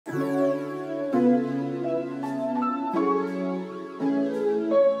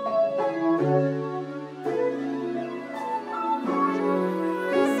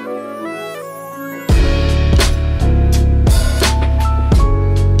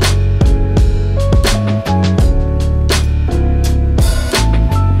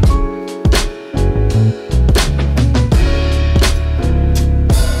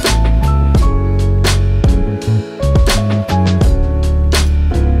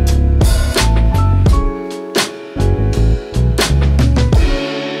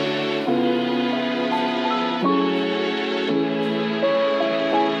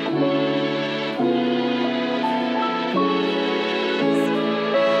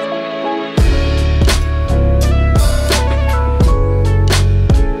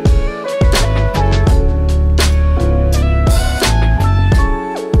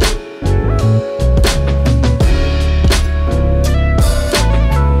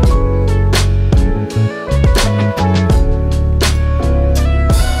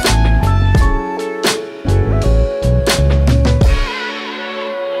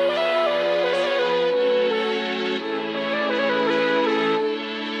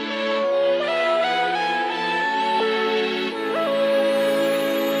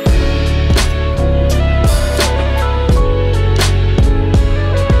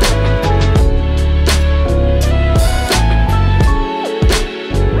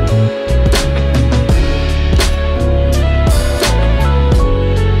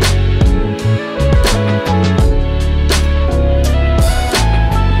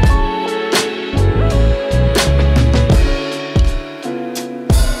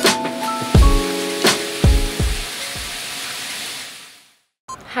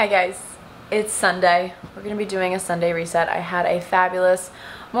Hi guys, it's Sunday. We're gonna be doing a Sunday reset. I had a fabulous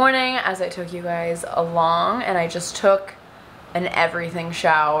morning as I took you guys along, and I just took an everything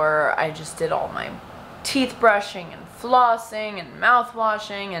shower. I just did all my teeth brushing and flossing and mouth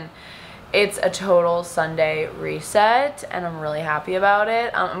washing, and it's a total Sunday reset and I'm really happy about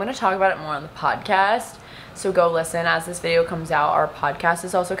it. I'm gonna talk about it more on the podcast, so go listen. As this video comes out, our podcast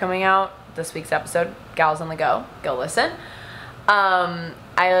is also coming out. This week's episode, Gals on the Go listen.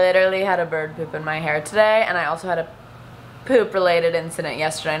 I literally had a bird poop in my hair today, and I also had a poop related incident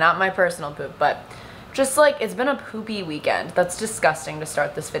yesterday. Not my personal poop, but just like, it's been a poopy weekend. That's disgusting to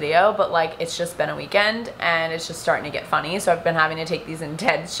start this video, but like, it's just been a weekend and it's just starting to get funny. So I've been having to take these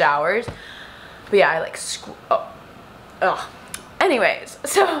intense showers. But yeah, I like anyways,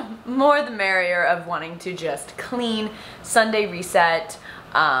 so more the merrier of wanting to just clean, Sunday reset.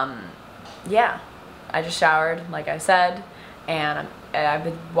 Yeah, I just showered, like I said, and I've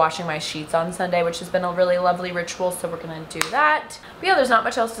been washing my sheets on Sunday, which has been a really lovely ritual, so we're gonna do that. But yeah, there's not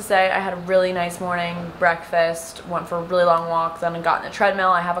much else to say. I had a really nice morning, breakfast, went for a really long walk, then I got in the treadmill.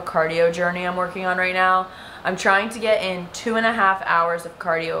 I have a cardio journey I'm working on right now. I'm trying to get in 2.5 hours of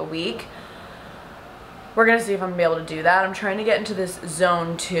cardio a week. We're gonna see if I'm gonna be able to do that. I'm trying to get into this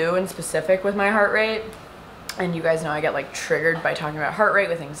zone 2 in specific with my heart rate. And you guys know I get like triggered by talking about heart rate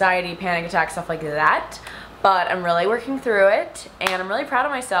with anxiety, panic attacks, stuff like that. But I'm really working through it, and I'm really proud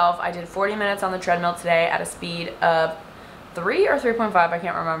of myself. I did 40 minutes on the treadmill today at a speed of 3 or 3.5, I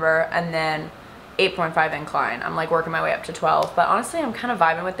can't remember, and then 8.5 incline. I'm like working my way up to 12, but honestly I'm kind of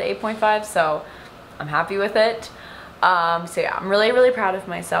vibing with the 8.5, so I'm happy with it. So yeah, I'm really proud of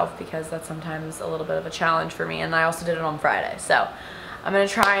myself because that's sometimes a little bit of a challenge for me, and I also did it on Friday. So I'm gonna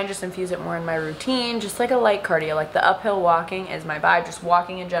try and just infuse it more in my routine, just like a light cardio. Like the uphill walking is my vibe, just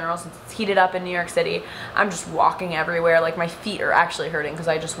walking in general. Since it's heated up in New York City, I'm just walking everywhere. Like my feet are actually hurting because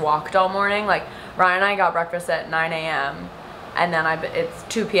I just walked all morning. Like Ryan and I got breakfast at 9 a.m. and then it's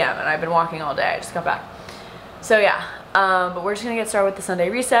 2 p.m. and I've been walking all day. I just got back. So yeah, but we're just gonna get started with the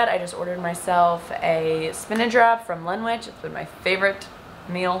Sunday reset. I just ordered myself a spinach wrap from Lenwich. It's been my favorite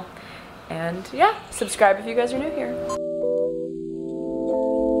meal. And yeah, subscribe if you guys are new here.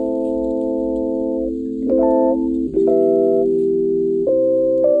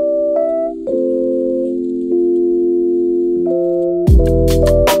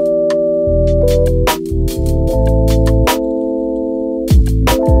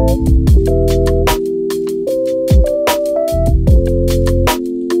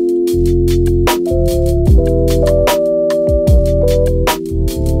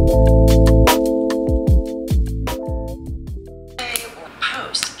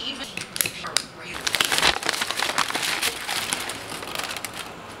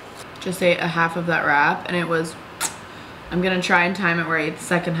 Just ate a half of that wrap, and it was, I'm gonna try and time it where I ate the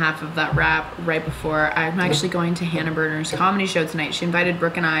second half of that wrap right before. I'm actually going to Hannah Berner's comedy show tonight. She invited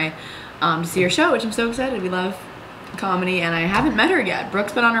Brooke and I to see her show, which I'm so excited. We love comedy, and I haven't met her yet.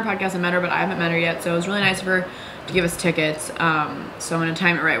 Brooke's been on her podcast and met her, but I haven't met her yet, so it was really nice of her to give us tickets. So I'm gonna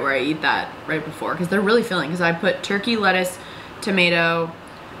time it right where I eat that right before, because they're really filling, because I put turkey, lettuce, tomato,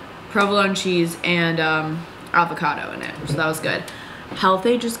 provolone cheese, and avocado in it, so that was good.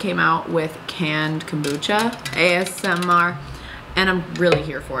 Health-Ade just came out with canned kombucha, ASMR, and I'm really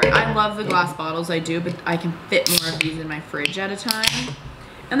here for it. I love the glass bottles, I do, but I can fit more of these in my fridge at a time.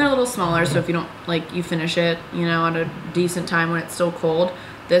 And they're a little smaller, so if you don't, like, you finish it, you know, at a decent time when it's still cold.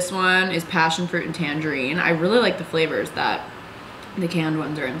 This one is passion fruit and tangerine. I really like the flavors that the canned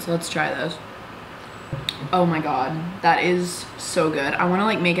ones are in, so let's try those. Oh my god, that is so good. I want to,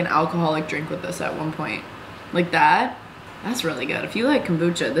 like, make an alcoholic drink with this at one point. Like that. That's really good. If you like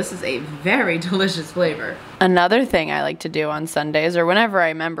kombucha, this is a very delicious flavor. Another thing I like to do on Sundays, or whenever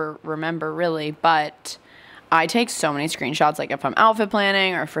I remember really, but I take so many screenshots, like if I'm outfit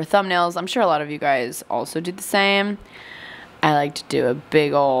planning or for thumbnails. I'm sure a lot of you guys also do the same. I like to do a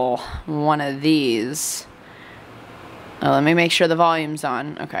big ol' one of these. Oh, let me make sure the volume's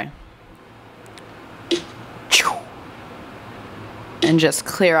on. Okay. And just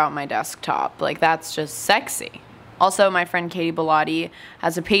clear out my desktop. Like, that's just sexy. Also, my friend Katie Bellotti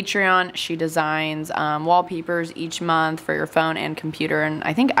has a Patreon. She designs wallpapers each month for your phone and computer, and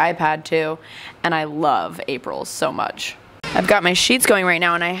I think iPad too. And I love April's so much. I've got my sheets going right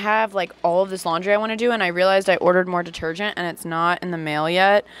now, and I have like all of this laundry I want to do, and I realized I ordered more detergent and it's not in the mail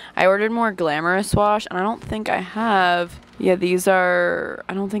yet. I ordered more Glamorous Wash, and I don't think I have. Yeah, these are,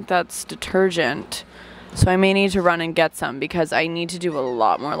 I don't think that's detergent. So I may need to run and get some because I need to do a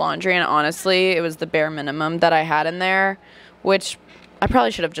lot more laundry, and honestly, it was the bare minimum that I had in there, which I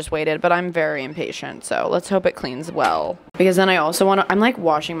probably should have just waited, but I'm very impatient, so let's hope it cleans well. Because then I also want to, I'm like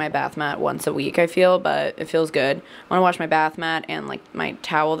washing my bath mat once a week, I feel, but it feels good. I want to wash my bath mat and like my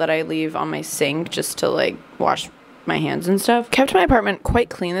towel that I leave on my sink just to like wash my hands and stuff. Kept my apartment quite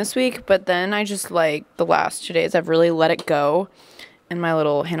clean this week, but then I just like the last 2 days I've really let it go in my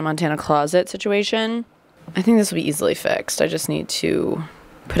little Hannah Montana closet situation. I think this will be easily fixed. I just need to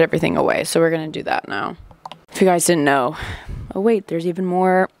put everything away, so we're gonna do that now. If you guys didn't know, oh wait, there's even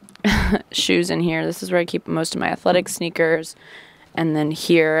more shoes in here. This is where I keep most of my athletic sneakers. And then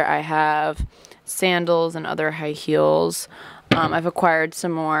here I have sandals and other high heels. I've acquired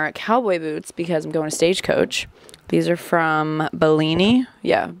some more cowboy boots because I'm going to Stagecoach. These are from Bellini.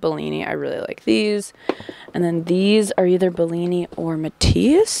 Yeah, Bellini. I really like these. And then these are either Bellini or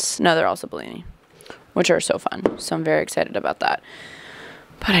Matisse. No, they're also Bellini, which are so fun. So I'm very excited about that.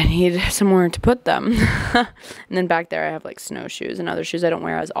 But I need somewhere to put them. And then back there I have like snowshoes and other shoes I don't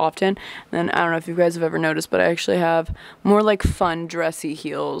wear as often. And then I don't know if you guys have ever noticed, but I actually have more like fun dressy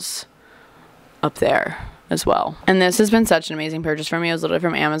heels up there as well. And this has been such an amazing purchase for me. It was literally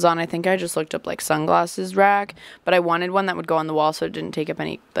from Amazon. I think I just looked up like sunglasses rack, but I wanted one that would go on the wall so it didn't take up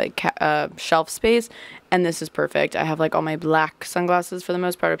any like shelf space. And this is perfect. I have like all my black sunglasses for the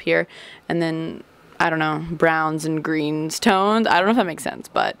most part up here, and then I don't know, browns and greens toned. I don't know if that makes sense,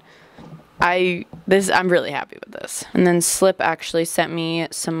 but I'm really happy with this. And then Slip actually sent me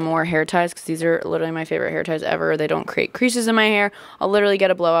some more hair ties because these are literally my favorite hair ties ever. They don't create creases in my hair. I'll literally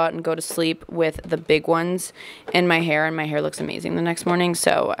get a blowout and go to sleep with the big ones in my hair, and my hair looks amazing the next morning.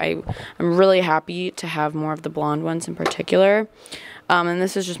 So I'm really happy to have more of the blonde ones in particular. And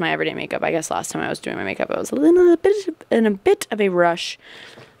this is just my everyday makeup. I guess last time I was doing my makeup, I was in a bit of a rush.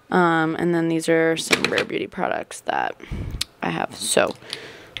 And then these are some Rare Beauty products that I have. So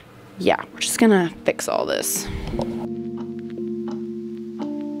yeah, we're just gonna fix all this.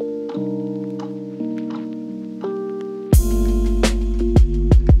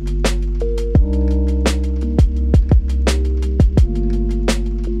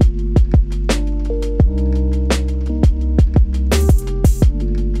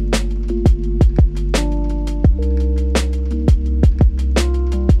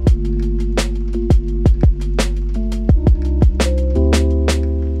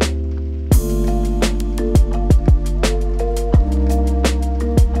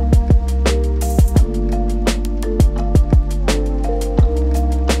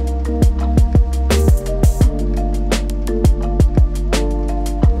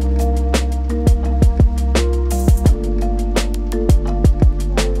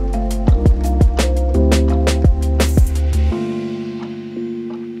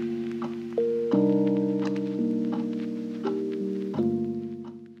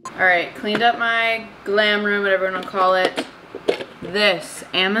 Alright, cleaned up my glam room, whatever you want to call it. This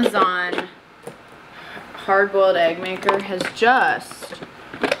Amazon hard-boiled egg maker has just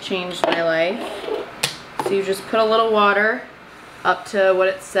changed my life. So you just put a little water up to what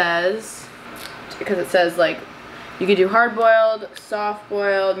it says, because it says like you could do hard-boiled,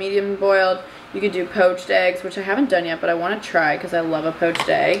 soft-boiled, medium-boiled. You could do poached eggs, which I haven't done yet, but I want to try because I love a poached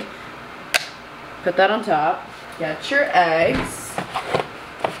egg. Put that on top. Get your eggs.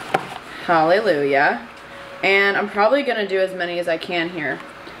 Hallelujah. And I'm probably gonna do as many as I can here.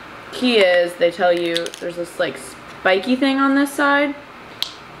 Key is, they tell you there's this like spiky thing on this side,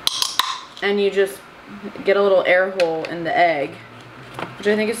 and you just get a little air hole in the egg, which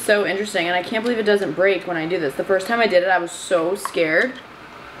I think is so interesting, and I can't believe it doesn't break when I do this. The first time I did it, I was so scared.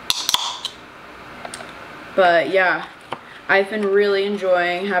 But yeah, I've been really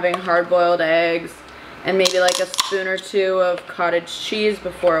enjoying having hard-boiled eggs and maybe like a spoon or two of cottage cheese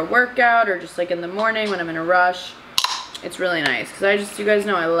before a workout, or just like in the morning when I'm in a rush. It's really nice because you guys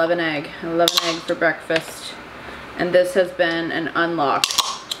know I love an egg. I love an egg for breakfast, and this has been an unlock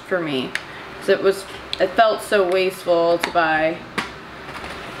for me because it felt so wasteful to buy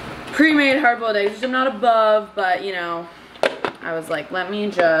pre-made hard-boiled eggs, which I'm not above, but you know, I was like, let me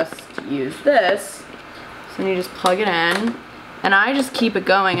just use this. So then you just plug it in, and I just keep it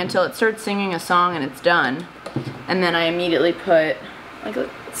going until it starts singing a song and it's done. And then I immediately put, like,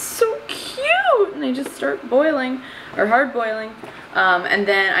 it's so cute! And they just start boiling, or hard boiling. And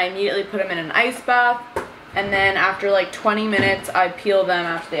then I immediately put them in an ice bath. And then after like 20 minutes, I peel them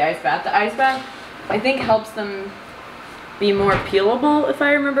after the ice bath. The ice bath, I think, helps them be more peelable, if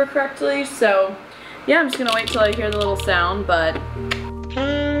I remember correctly. So, yeah, I'm just gonna wait till I hear the little sound, but...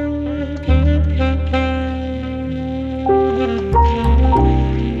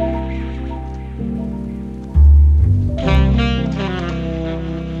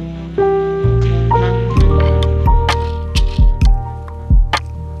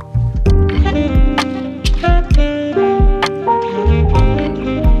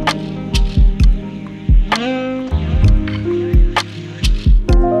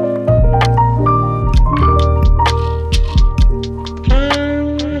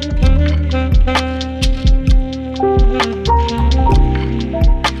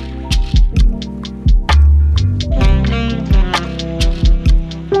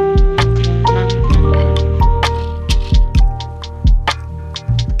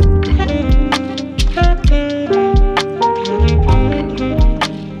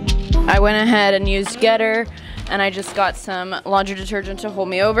 went ahead and used Getter, and I just got some laundry detergent to hold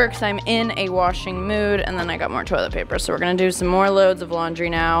me over because I'm in a washing mood, and then I got more toilet paper. So we're gonna do some more loads of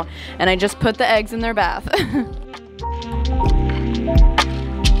laundry now, and I just put the eggs in their bath.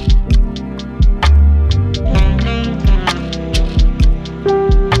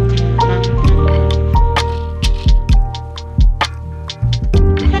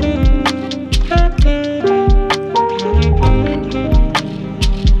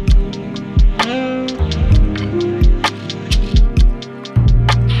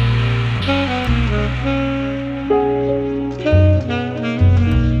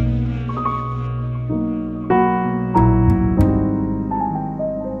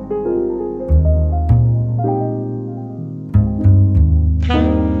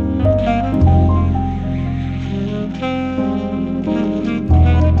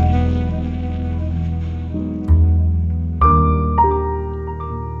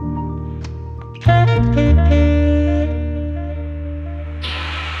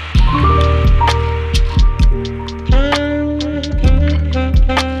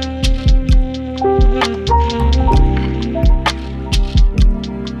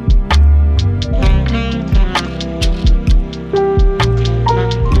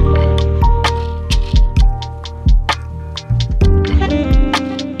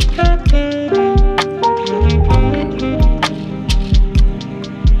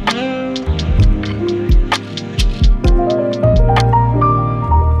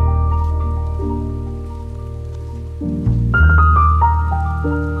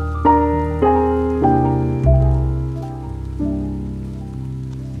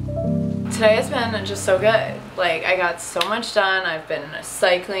 Today has been just so good. Like, I got so much done. I've been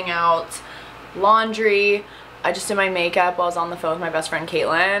cycling out laundry. I just did my makeup while I was on the phone with my best friend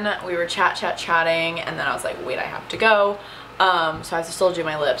Caitlin. We were chatting, and then I was like, wait, I have to go. So I have to still do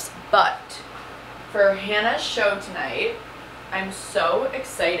my lips. But for Hannah's show tonight, I'm so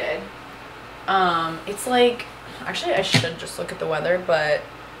excited. It's like, actually I should just look at the weather, but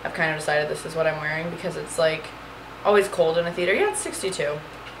I've kind of decided this is what I'm wearing because it's like always cold in a theater. Yeah, it's 62.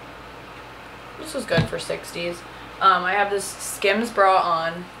 This was good for 60s. I have this Skims bra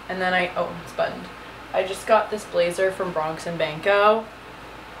on, and then oh, it's buttoned. I just got this blazer from Bronx and Banco.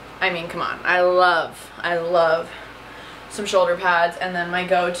 I mean, come on. I love some shoulder pads, and then my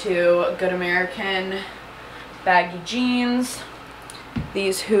go-to Good American baggy jeans.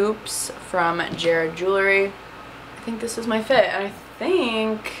 These hoops from Jared Jewelry. I think this is my fit, and I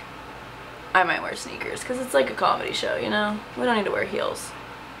think I might wear sneakers because it's like a comedy show, you know? We don't need to wear heels.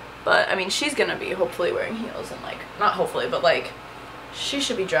 But, I mean, she's gonna be hopefully wearing heels and, like, not hopefully, but, like, she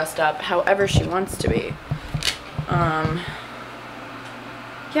should be dressed up however she wants to be.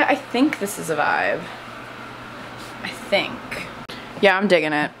 Yeah, I think this is a vibe. I think. Yeah, I'm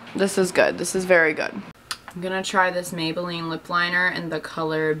digging it. This is good. This is very good. I'm gonna try this Maybelline lip liner in the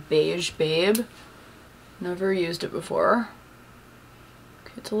color Beige Babe. Never used it before.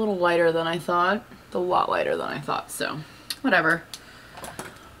 Okay, it's a little lighter than I thought. It's a lot lighter than I thought, so whatever.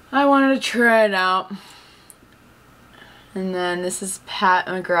 I wanted to try it out. And then this is Pat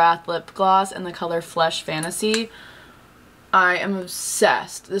McGrath lip gloss in the color Flesh Fantasy. I am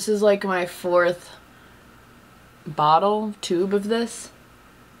obsessed. This is like my 4th tube of this.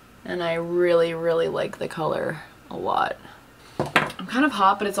 And I really, really like the color a lot. I'm kind of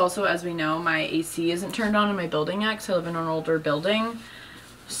hot, but it's also, as we know, my AC isn't turned on in my building yet because I live in an older building.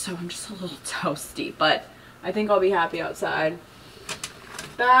 So I'm just a little toasty, but I think I'll be happy outside.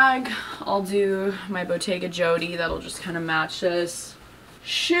 Bag, I'll do my Bottega Jody. That'll just kind of match this.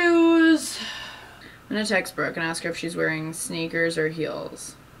 Shoes. I'm gonna text Brooke and ask her if she's wearing sneakers or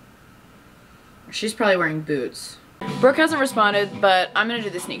heels. She's probably wearing boots. Brooke hasn't responded, but I'm gonna do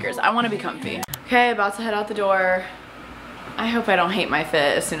the sneakers. I want to be comfy. Okay, about to head out the door. I hope I don't hate my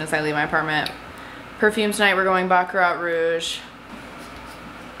fit as soon as I leave my apartment. Perfume tonight, we're going Baccarat Rouge.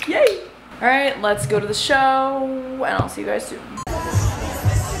 Yay! Alright, let's go to the show, and I'll see you guys soon.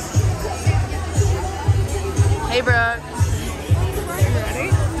 Hey, Brooke. Are you ready?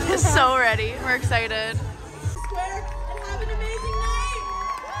 So ready. We're excited. Square and have an amazing night.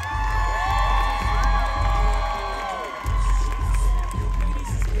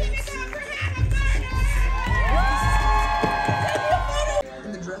 Give it up for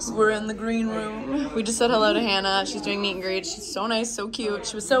Hannah. We're in the green room. We just said hello to Hannah. She's doing meet and greets. She's so nice, so cute.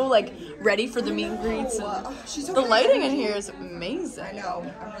 She was so like ready for the meet and greets. And the lighting in here is amazing. I know.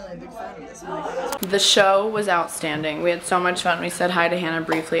 I'm really a big fan of this. The show was outstanding. We had so much fun. We said hi to Hannah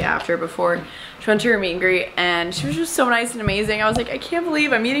briefly before she went to her meet and greet, and she was just so nice and amazing. I was like, I can't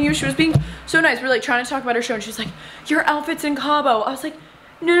believe I'm meeting you. She was being so nice. We were like trying to talk about her show, and she was like, your outfit's in Cabo. I was like,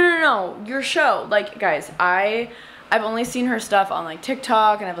 No, your show. Like, guys, I've only seen her stuff on like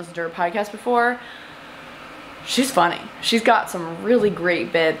TikTok, and I've listened to her podcast before. She's funny. She's got some really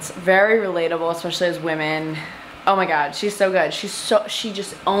great bits, very relatable, especially as women. Oh my god, she's so good. She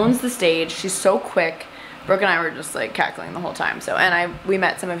just owns the stage. She's so quick. Brooke and I were just like cackling the whole time. So, and we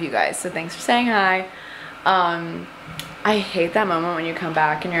met some of you guys, so thanks for saying hi. I hate that moment when you come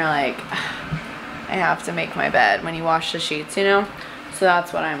back and you're like, I have to make my bed when you wash the sheets, you know? So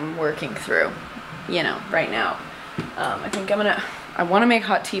that's what I'm working through, you know, right now. I think I want to make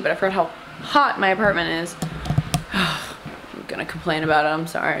hot tea, but I forgot how hot my apartment is. I'm gonna complain about it, I'm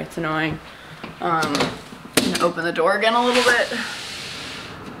sorry, it's annoying. I'm gonna open the door again a little bit.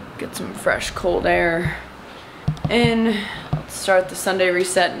 Get some fresh cold air in. Let's start the Sunday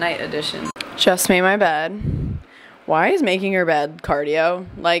Reset Night Edition. Just made my bed. Why is making your bed cardio?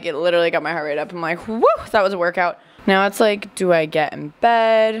 Like, it literally got my heart rate up. I'm like, woo, that was a workout. Now it's like, do I get in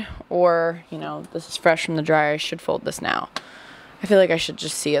bed? Or, you know, this is fresh from the dryer, I should fold this now. I feel like I should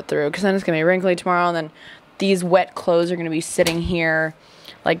just see it through, because then it's gonna be wrinkly tomorrow, and then these wet clothes are gonna be sitting here.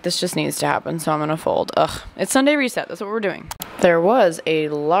 Like, this just needs to happen, so I'm gonna fold. Ugh, it's Sunday Reset, that's what we're doing. There was a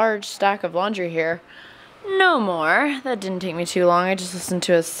large stack of laundry here. No more. That didn't take me too long. I just listened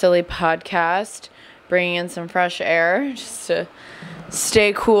to a silly podcast, bringing in some fresh air, just to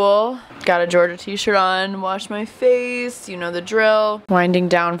stay cool. Got a Georgia t-shirt on, wash my face, you know the drill. Winding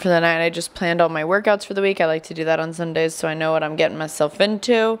down for the night. I just planned all my workouts for the week. I like to do that on Sundays so I know what I'm getting myself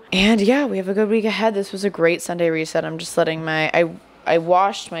into. And yeah, we have a good week ahead. This was a great Sunday Reset. I'm just letting I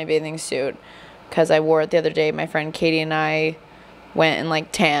washed my bathing suit because I wore it the other day. My friend Katie and I went and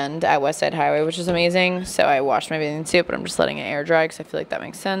like tanned at West Side Highway, which is amazing. So I washed my bathing suit, but I'm just letting it air dry because I feel like that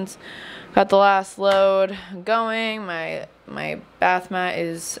makes sense. Got the last load going. My bath mat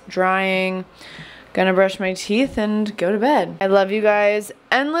is drying. Gonna brush my teeth and go to bed. I love you guys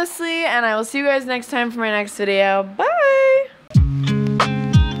endlessly, and I will see you guys next time for my next video. Bye!